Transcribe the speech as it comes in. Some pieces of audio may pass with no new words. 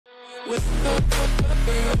Welcome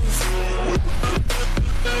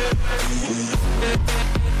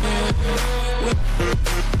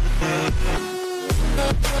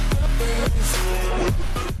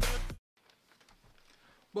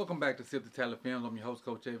back to Sip the Tally Films. I'm your host,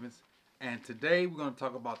 Coach Evans, and today we're going to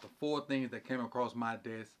talk about the 4 things that came across my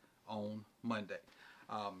desk on Monday.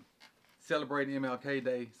 Celebrating MLK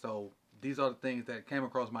Day, so these are the things that came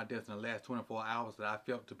across my desk in the last 24 hours that I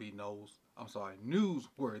felt to be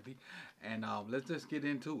newsworthy, and let's just get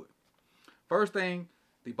into it. First thing,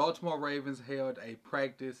 the Baltimore Ravens held a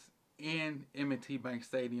practice in M&T Bank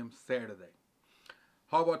Stadium Saturday.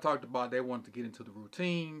 Harbaugh talked about they wanted to get into the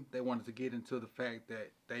routine. They wanted to get into the fact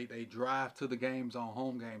that they drive to the games on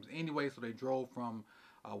home games anyway. So they drove from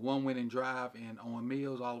one winning drive in Owen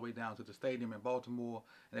Mills all the way down to the stadium in Baltimore.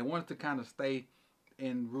 And they wanted to kind of stay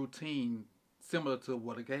in routine similar to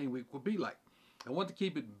what a game week would be like. They want to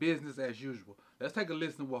keep it business as usual. Let's take a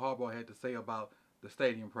listen to what Harbaugh had to say about the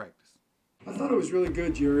stadium practice. I thought it was really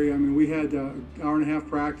good, Jerry. I mean, we had an hour and a half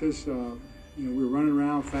practice. We were running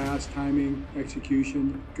around fast, timing,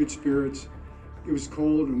 execution, good spirits. It was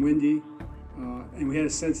cold and windy, and we had a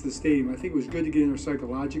sense of the stadium. I think it was good to get in there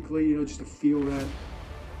psychologically, just to feel that.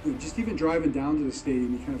 Just even driving down to the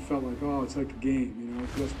stadium, you kind of felt like, oh, it's like a game,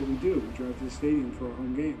 because that's what we do. We drive to the stadium for our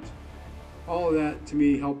home games. All of that, to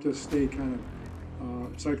me, helped us stay kind of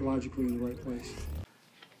psychologically in the right place.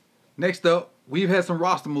 Next up, we've had some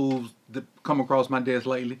roster moves that come across my desk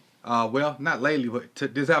lately. Well, not lately, but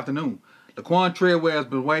this afternoon. Laquan Treadwell has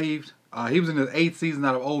been waived. He was in his 8th season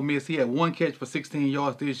out of Ole Miss. He had 1 catch for 16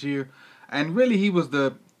 yards this year. And really, he was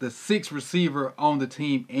the 6th receiver on the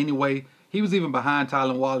team anyway. He was even behind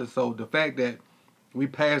Tylan Wallace. So the fact that we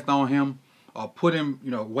passed on him or put him,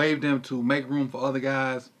 waived him to make room for other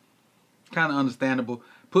guys, kind of understandable.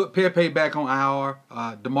 Put Pepe back on IR,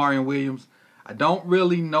 Damarian Williams. I don't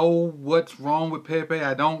really know what's wrong with Pepe.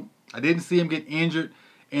 I didn't see him get injured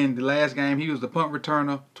in the last game. He was the punt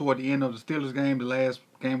returner toward the end of the Steelers game, the last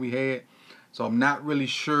game we had. So I'm not really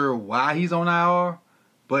sure why he's on IR,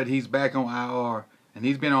 but he's back on IR, and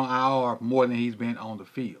he's been on IR more than he's been on the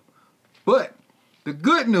field. But the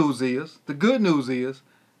good news is that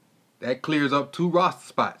clears up 2 roster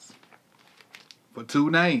spots for 2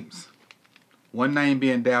 names. One name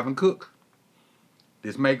being Dalvin Cook.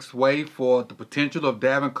 This makes way for the potential of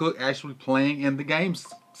Dalvin Cook actually playing in the games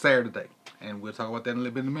Saturday. And we'll talk about that in a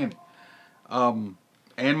little bit in a minute.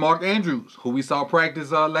 And Mark Andrews, who we saw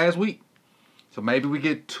practice last week. So maybe we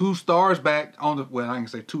get 2 stars back on the, well, I can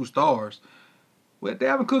say 2 stars. Well,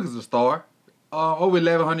 Dalvin Cook is a star. Over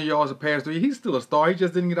 1,100 yards of pass through. He's still a star. He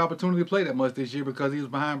just didn't get the opportunity to play that much this year because he was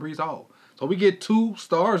behind Breece Hall. So we get 2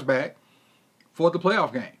 stars back for the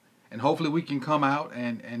playoff game. And hopefully we can come out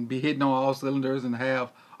and be hitting on all cylinders and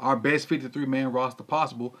have our best 53-man roster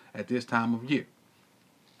possible at this time of year.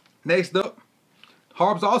 Next up,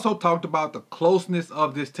 Harbs also talked about the closeness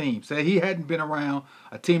of this team. Said he hadn't been around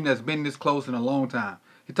a team that's been this close in a long time.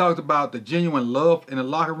 He talked about the genuine love in the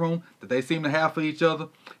locker room that they seem to have for each other.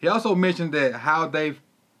 He also mentioned that how they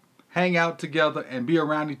hang out together and be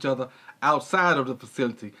around each other outside of the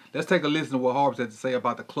facility. Let's take a listen to what Harbs had to say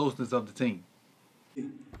about the closeness of the team.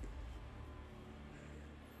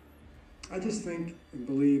 I just think and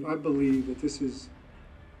believe that this is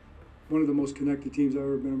one of the most connected teams I've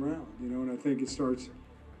ever been around, and I think it starts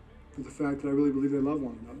with the fact that I really believe they love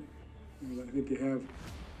one another. I think they have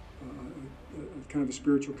a kind of a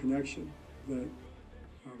spiritual connection that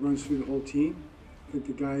runs through the whole team. I think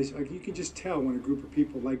the guys, you can just tell when a group of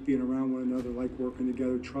people like being around one another, like working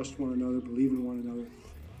together, trust one another, believe in one another,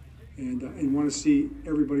 and want to see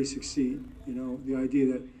everybody succeed. The idea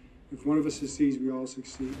that if one of us succeeds, we all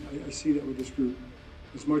succeed. I see that with this group.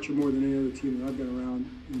 It's much more than any other team that I've been around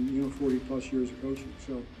in 40 plus years of coaching.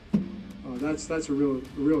 So that's a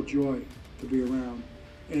real joy to be around,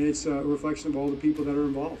 and it's a reflection of all the people that are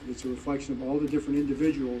involved. It's a reflection of all the different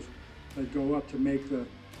individuals that go up to make the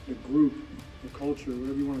group, the culture,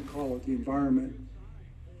 whatever you want to call it, the environment,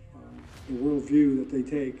 the worldview that they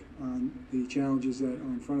take on the challenges that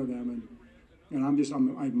are in front of them. And I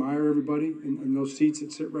admire everybody in those seats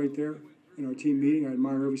that sit right there in our team meeting. I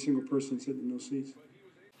admire every single person sitting in those seats.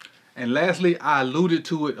 And lastly, I alluded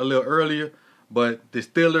to it a little earlier, but the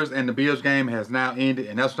Steelers and the Bills game has now ended,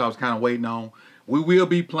 and that's what I was kind of waiting on. We will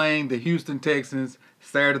be playing the Houston Texans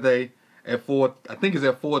Saturday at 4. I think it's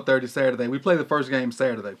at 4:30 Saturday. We play the first game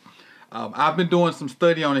Saturday. I've been doing some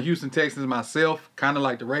study on the Houston Texans myself, kind of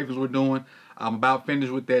like the Ravens were doing. I'm about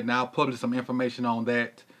finished with that, and I'll publish some information on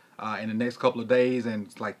that in the next couple of days, and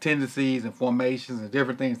it's like tendencies and formations and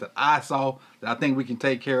different things that I saw that I think we can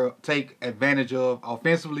take advantage of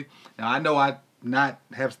offensively. Now, I know I not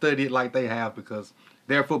have studied it like they have, because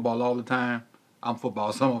they're football all the time. I'm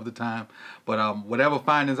football some of the time. But whatever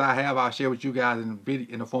findings I have, I'll share with you guys in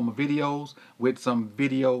the form of videos with some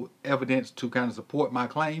video evidence to kind of support my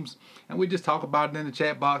claims. And we just talk about it in the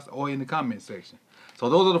chat box or in the comment section. So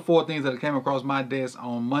those are the 4 things that came across my desk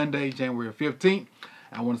on Monday, January 15th.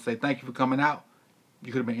 I want to say thank you for coming out.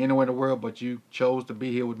 You could have been anywhere in the world, but you chose to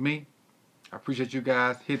be here with me. I appreciate you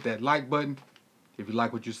guys. Hit that like button. If you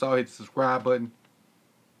like what you saw, hit the subscribe button.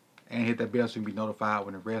 And hit that bell so you can be notified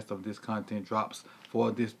when the rest of this content drops for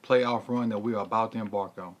this playoff run that we are about to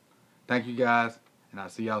embark on. Thank you guys, and I'll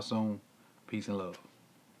see y'all soon. Peace and love.